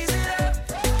higher, raise it up.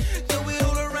 Throw it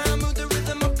all around, move the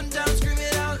rhythm up and down, scream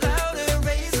it out louder.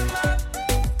 Raise 'em up,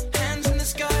 hands in the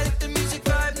sky, let the music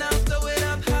vibe now, throw it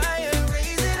up higher,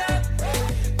 raise it up.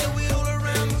 Throw it all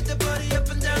around, move the body up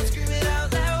and down, scream it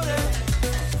out louder.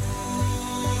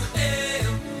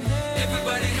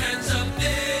 Everybody hands up,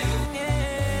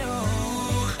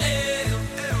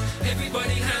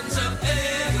 everybody hands up,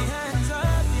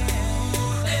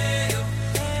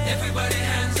 everybody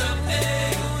hands up,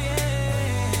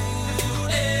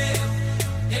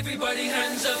 everybody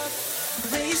hands up.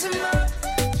 Raise 'em up,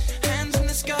 hands in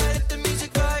the sky, let the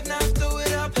music vibe now, throw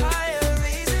it up higher,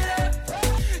 raise it up.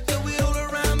 Throw it all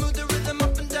around, move the rhythm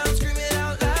up and down, scream it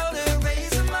out louder.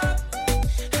 Raise 'em up,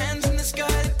 hands in the sky,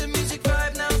 let the music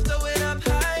vibe now, throw it up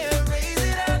higher, raise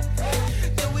it up.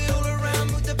 Throw it all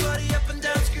around, move the body up and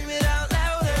down, scream it out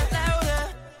louder,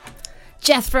 louder.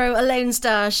 Jethro, A Lone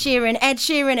Star, Sheeran, Ed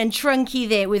Sheeran and Trunky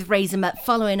there with Raise 'Em Up,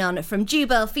 following on from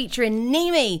Jubel featuring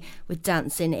Nimi with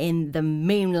Dancing in the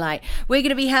Moonlight. We're going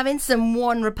to be having some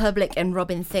One Republic and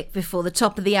Robin Thicke before the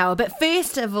top of the hour, but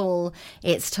first of all,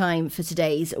 it's time for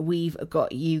today's We've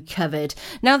Got You Covered.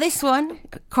 Now this one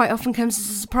quite often comes as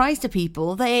a surprise to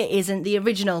people. There isn't the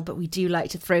original, but we do like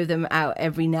to throw them out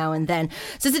every now and then.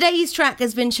 So today's track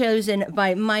has been chosen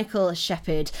by Michael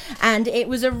Shepherd, and it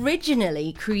was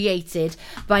originally created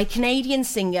by Canadian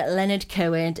singer Leonard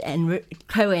Cohen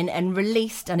and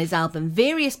released on his album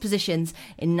Various Positions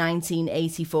in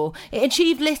 1984. It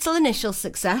achieved little initial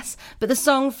success, but the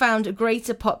song found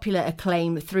greater popular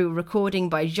acclaim through a recording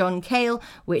by John Cale,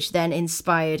 which then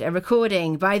inspired a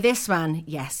recording by this man.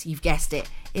 Yes, you've guessed it.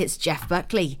 It's Jeff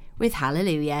Buckley with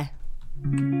Hallelujah.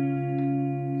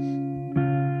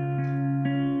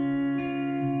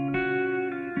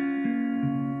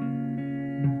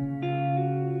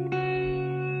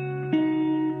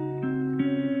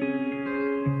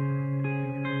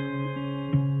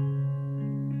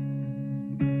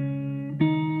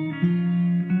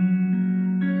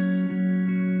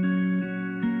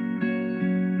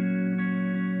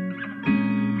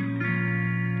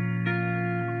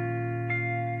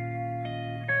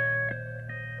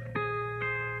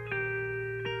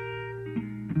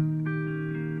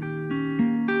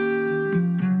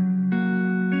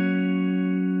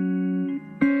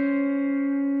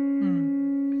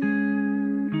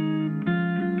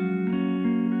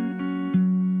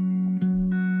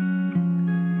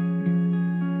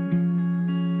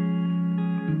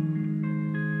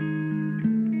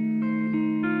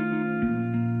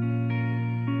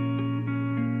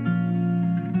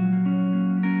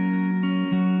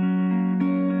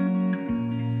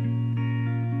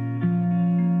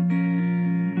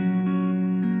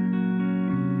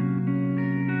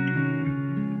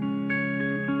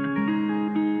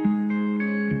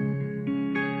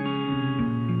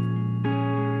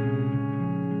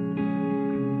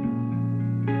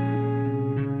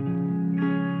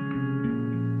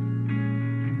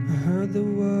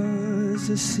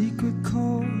 A secret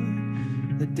chord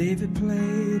that David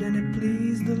played and it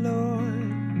pleased the Lord.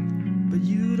 But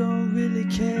you don't really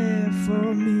care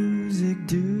for music,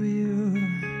 do you?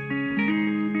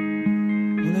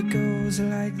 Well, it goes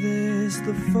like this: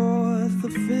 the fourth,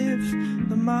 the fifth,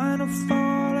 the minor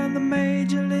fall and the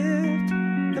major lift.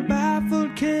 The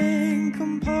baffled king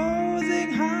comes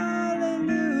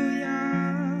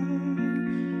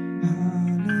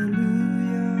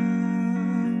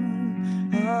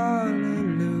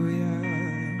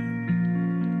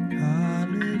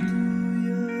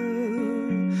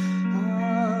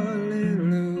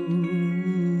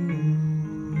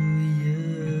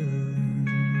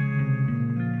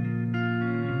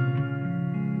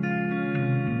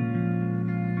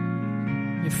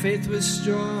Your faith was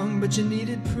strong, but you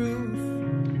needed proof.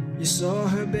 You saw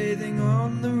her bathing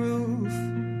on the roof,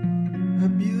 her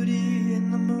beauty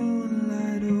in the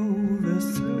moonlight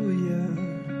overthrew you.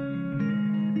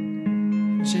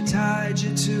 She tied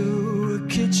you to a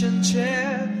kitchen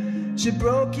chair, she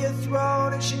broke your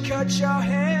throat and she cut your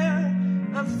hair,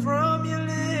 and from your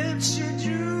lips she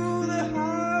drew the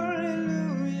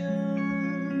hallelujah,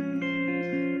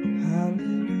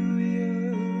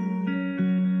 hallelujah,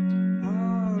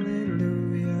 hallelujah,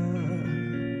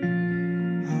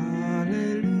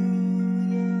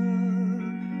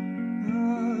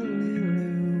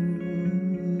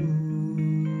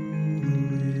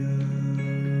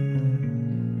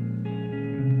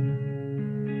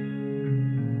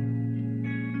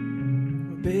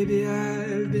 Baby,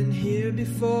 I've been here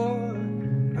before.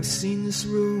 I've seen this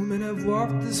room and I've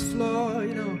walked this floor.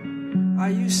 You know, I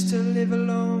used to live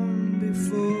alone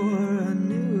before I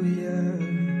knew you.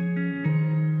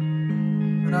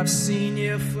 And I've seen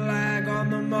your flag on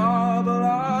the marble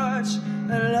arch.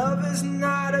 And love is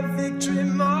not a victory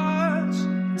march.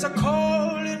 It's a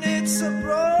cold and it's a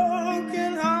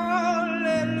broken hallelujah.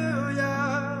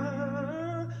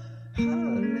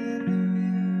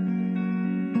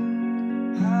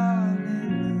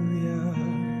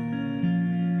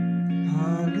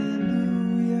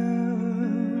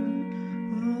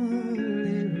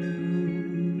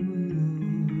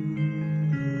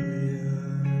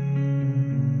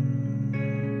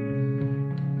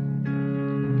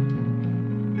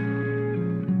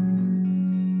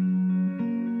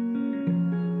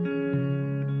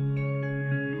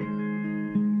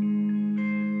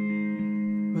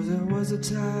 Was a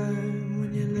time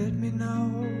when you let me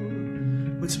know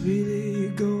what's really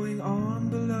going on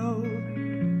below,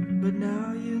 but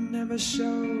now you never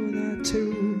show that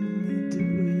to me, do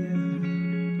you?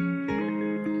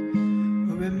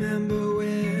 Remember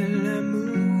when I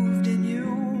moved in you,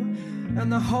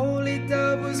 and the holy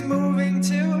dove was moving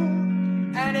too,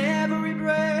 and every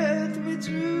breath we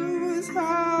drew was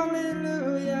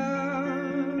hallelujah.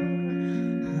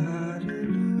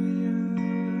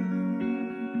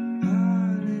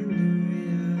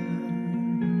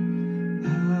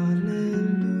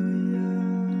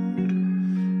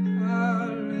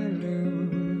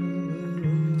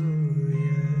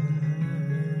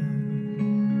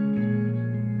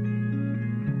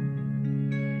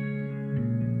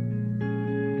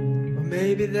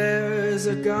 Maybe there's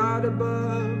a God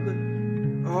above, but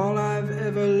all I've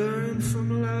ever learned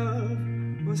from love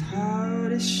was how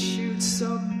to shoot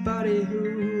somebody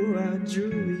who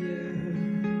outdrew you.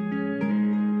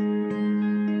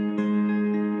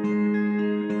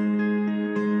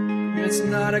 It's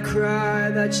not a cry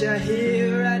that you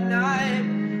hear at night.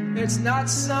 It's not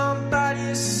somebody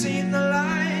who's seen the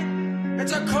light.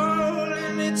 It's a cold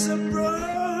and it's a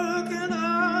broken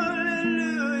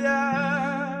hallelujah.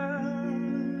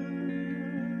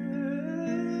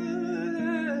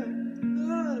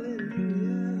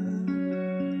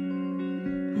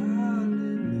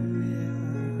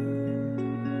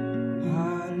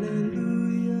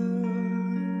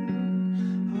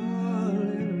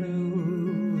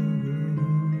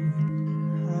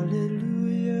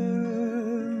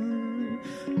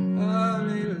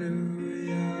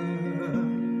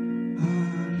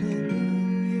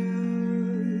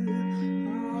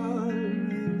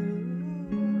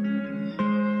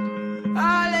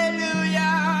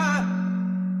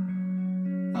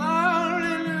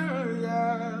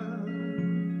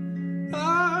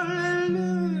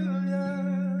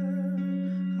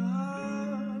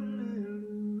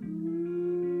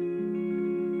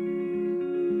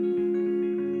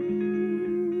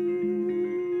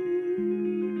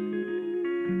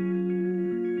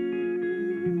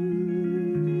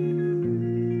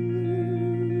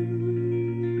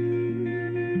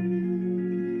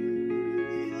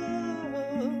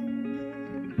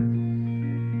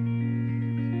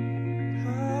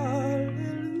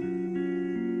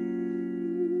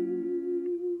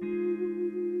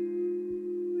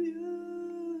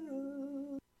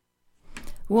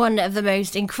 One of the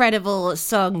most incredible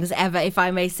songs ever, if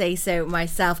I may say so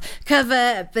myself.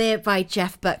 Cover by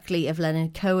Jeff Buckley of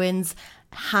Leonard Cohen's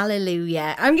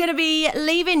Hallelujah. I'm going to be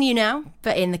leaving you now,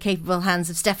 but in the capable hands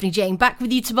of Stephanie Jane. Back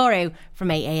with you tomorrow from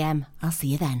 8 a.m. I'll see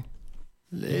you then.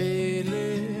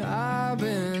 Lately, I've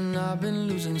been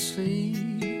losing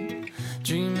sleep,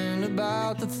 dreaming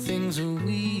about the things that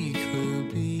we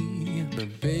could be.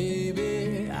 But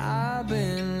baby, I've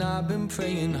been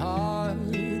praying hard.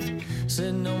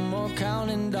 Said no more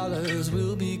counting dollars,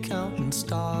 we'll be counting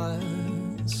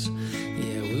stars.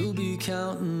 Yeah, we'll be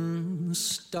counting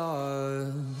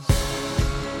stars.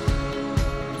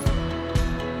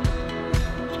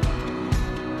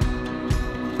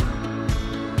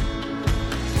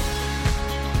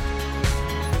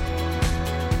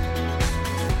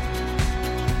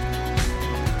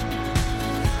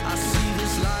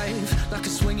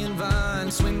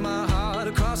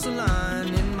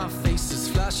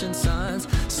 ancient signs.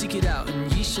 Seek it out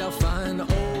and ye shall find.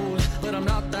 Old, but I'm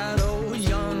not that old.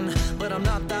 Young, but I'm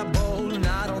not that bold. And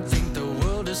I don't think the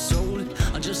world is sold.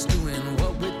 I'm just doing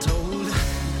what we're told.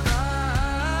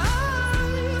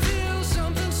 I feel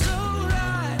something so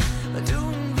right, but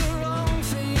doing the wrong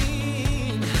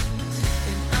thing.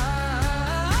 And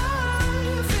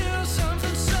I feel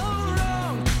something so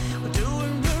wrong, but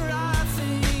doing the right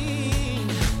thing.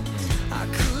 I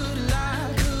could lie,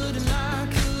 could lie,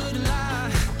 could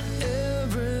lie.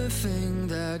 Everything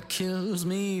that kills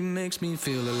me makes me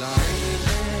feel alive.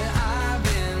 I've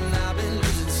been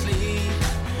losing sleep,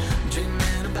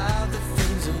 dreaming about the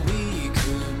things that we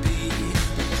could be.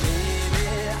 Baby,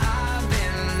 I've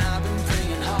been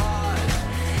praying hard.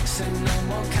 Said no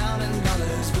more counting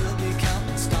dollars, we'll be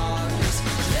counting stars.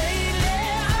 Lately,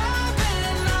 I've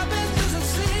been losing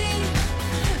sleep,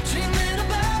 dreaming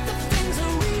about the things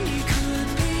that we could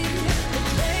be. But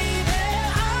baby,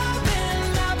 I've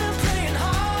been praying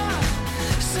hard.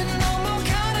 Said no more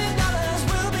counting dollars,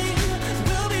 we'll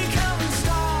be counting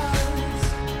stars.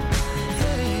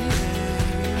 Hey.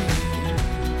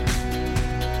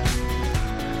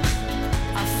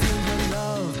 I feel the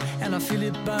love and I feel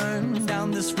it burn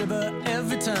down this river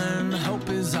every turn. Hope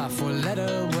is our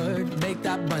four-letter word. Make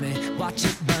that money, watch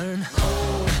it burn.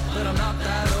 Old, but I'm not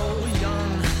that old.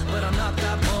 Young, but I'm not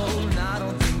that bold. And I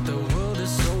don't think the world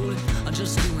is sold. I'm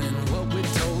just doing what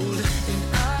we're told. And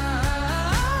I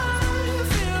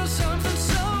feel something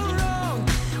so wrong.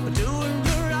 We're doing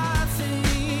the right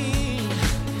thing.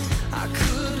 I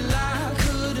could lie,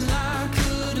 could lie,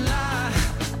 could lie.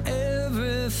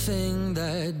 Everything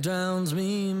that drowns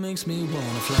me makes me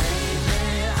wanna fly.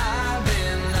 I've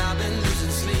been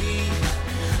losing sleep,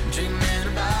 dreaming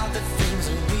about the things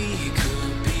that we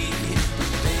could be.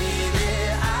 Baby,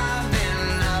 I've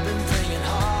been praying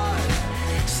hard.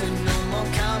 Said no more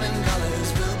counting dollars,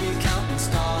 we'll be counting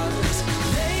stars.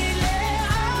 Lately,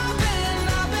 I've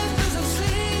been losing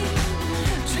sleep,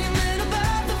 dreaming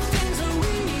about the things that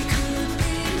we could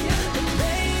be. But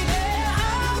baby,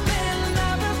 I've been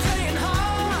praying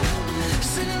hard.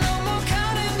 Said no more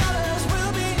counting dollars,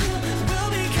 we'll be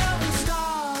counting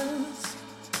stars.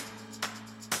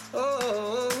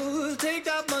 Oh, take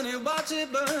that money, watch it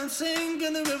burn, sink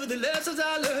in the river, the lessons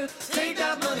I learned. Take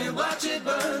that money, watch it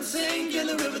burn, sink in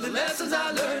the river, the lessons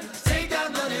I learned. Take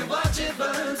that money, watch it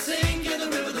burn, sink in the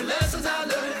river, the lessons I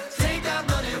learned. Take that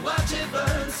money, watch it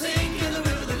burn, sink in the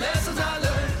river, the lessons I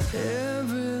learned.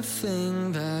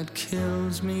 Everything that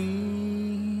kills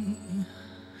me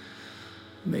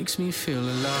makes me feel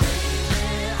alive.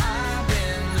 I've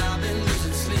been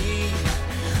losing sleep,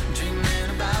 dreaming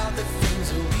about the things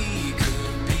that we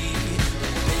could be.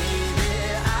 Baby,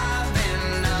 I've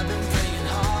been praying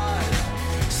hard.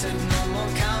 Said no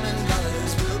more counting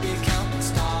dollars, we'll be counting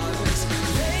stars.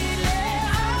 Lately,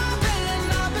 I've been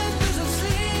losing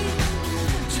sleep,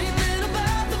 dreaming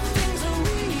about the things that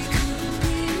we could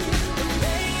be. But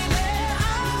baby,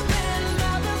 I've been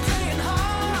praying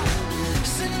hard.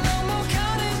 Said no more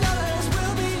counting dollars,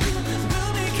 we'll be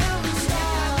counting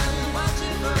stars. Watch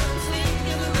it burn, sink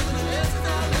in the river, the lessons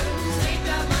I learned. Take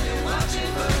that money, watch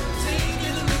it burn, sink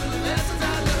in the river, the lessons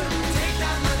I learned. Take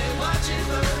that money, watch it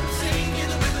burn, sink in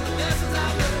the river, the lessons I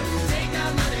learned. Take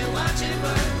that money, watch it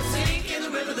burn, sink in the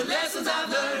river, the lessons I've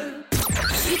learned.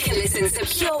 You can listen to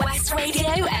Pure West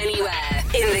Radio anywhere.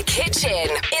 In the kitchen,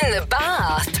 in the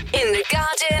bath, in the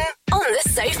garden, on the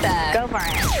sofa. Go for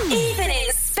it. Even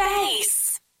in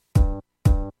space.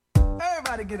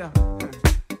 Everybody get up.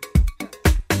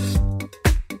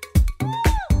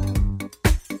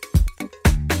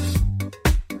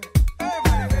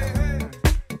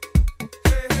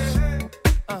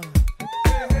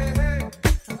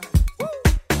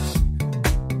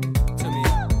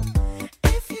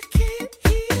 If you can't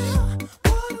hear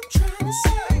what I'm trying to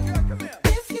say,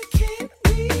 if you can't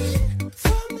read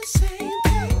from the same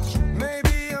page,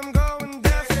 maybe I'm going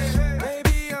deaf,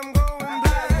 maybe I'm going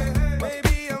blind,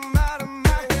 maybe I'm out of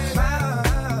my mind.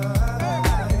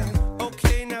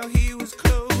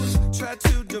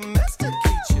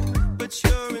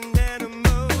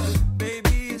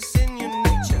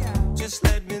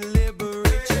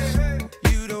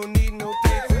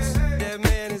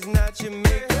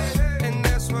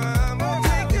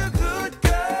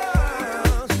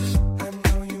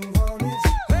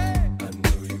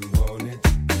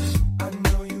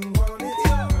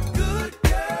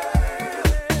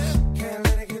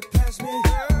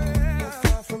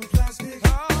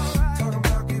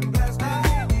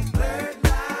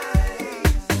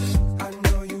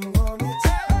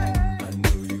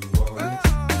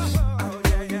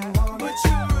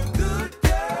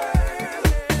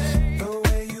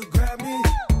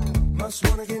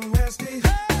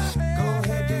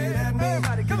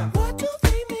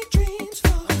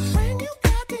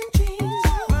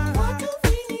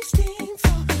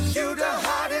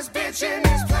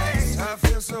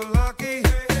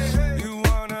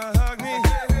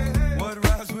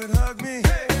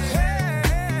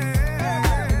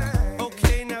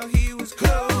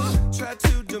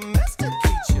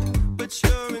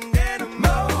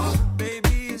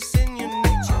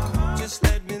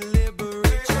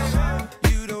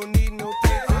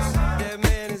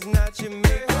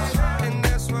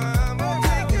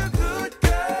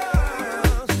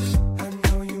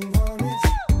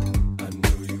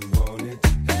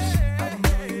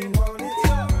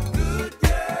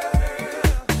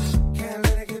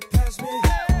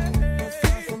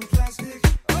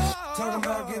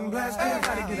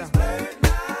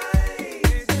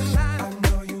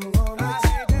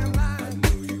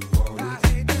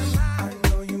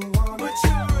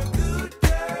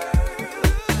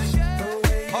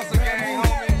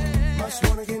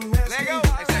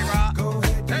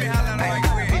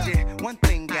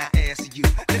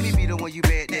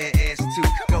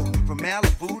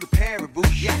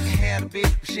 Yeah, I can have a big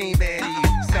machine bad to you.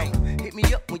 So hit me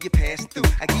up when you pass through.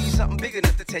 I give you something big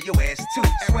enough to tell your ass to.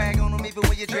 Swag on them even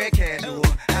when you dress casual.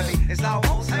 I mean, it's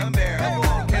almost unbearable.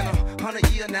 In 100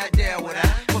 years, not there would I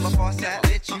pull up on side,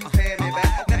 let you pay me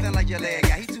back. Nothing like your leg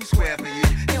guy, he too square for you.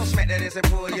 He don't smack that ass and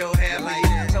pull your hair like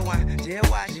that. So I jail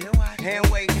watch, hand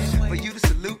wait for you to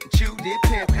salute and chew, did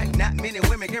pimp. Not many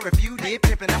women can refuse, did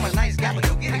pimp. And I'm a nice guy, but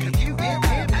don't get it confused, did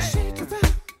pimp. Shake it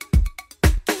around,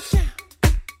 get down,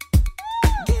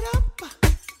 get up.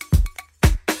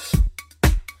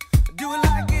 Do it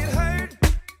like it hurt,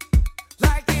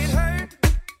 like it hurt.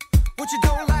 What you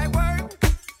don't like work?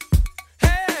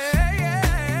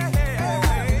 Hey,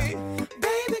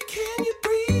 baby, can you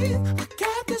breathe? I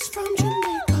got this from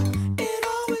Jamaica. It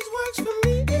always works for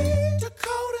me.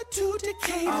 Dakota to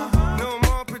Decatur. No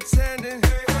more pretending,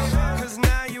 'cause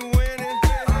now you're winning.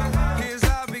 Here's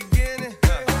our beginning.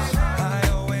 I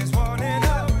always wanted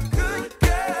a good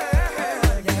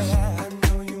girl. Yeah, I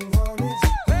know you want it.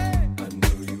 I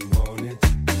know you want it.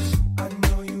 I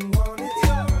know you want it.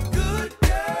 You're a good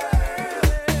girl.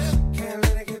 Can't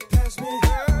let it get past me.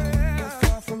 You're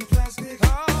far from plastic.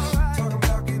 Talking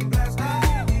about getting blasted.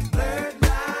 Blurred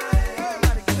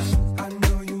lines. I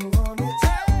know you want it.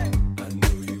 I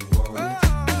know you want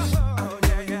it.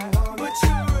 But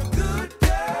you're a good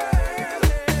girl.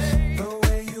 The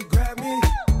way you grab me,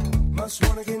 must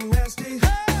wanna get nasty. Go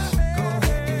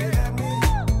ahead, get at me.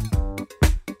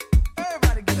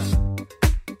 Everybody get up.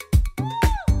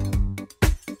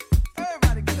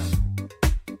 Everybody get up.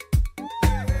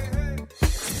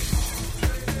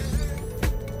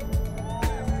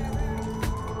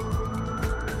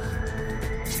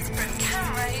 From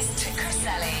Camrose to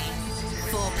Cresselly.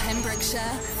 For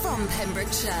Pembrokeshire, from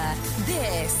Pembrokeshire,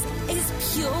 this is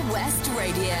Pure West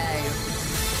Radio.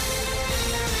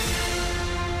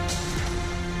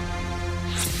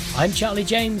 I'm Charlie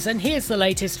James, and here's the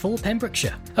latest for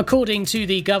Pembrokeshire. According to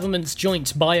the government's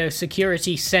Joint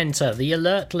Biosecurity Centre, the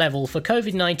alert level for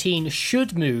COVID-19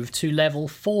 should move to level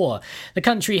 4. The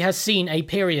country has seen a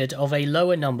period of a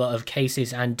lower number of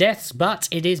cases and deaths, but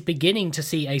it is beginning to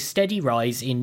see a steady rise in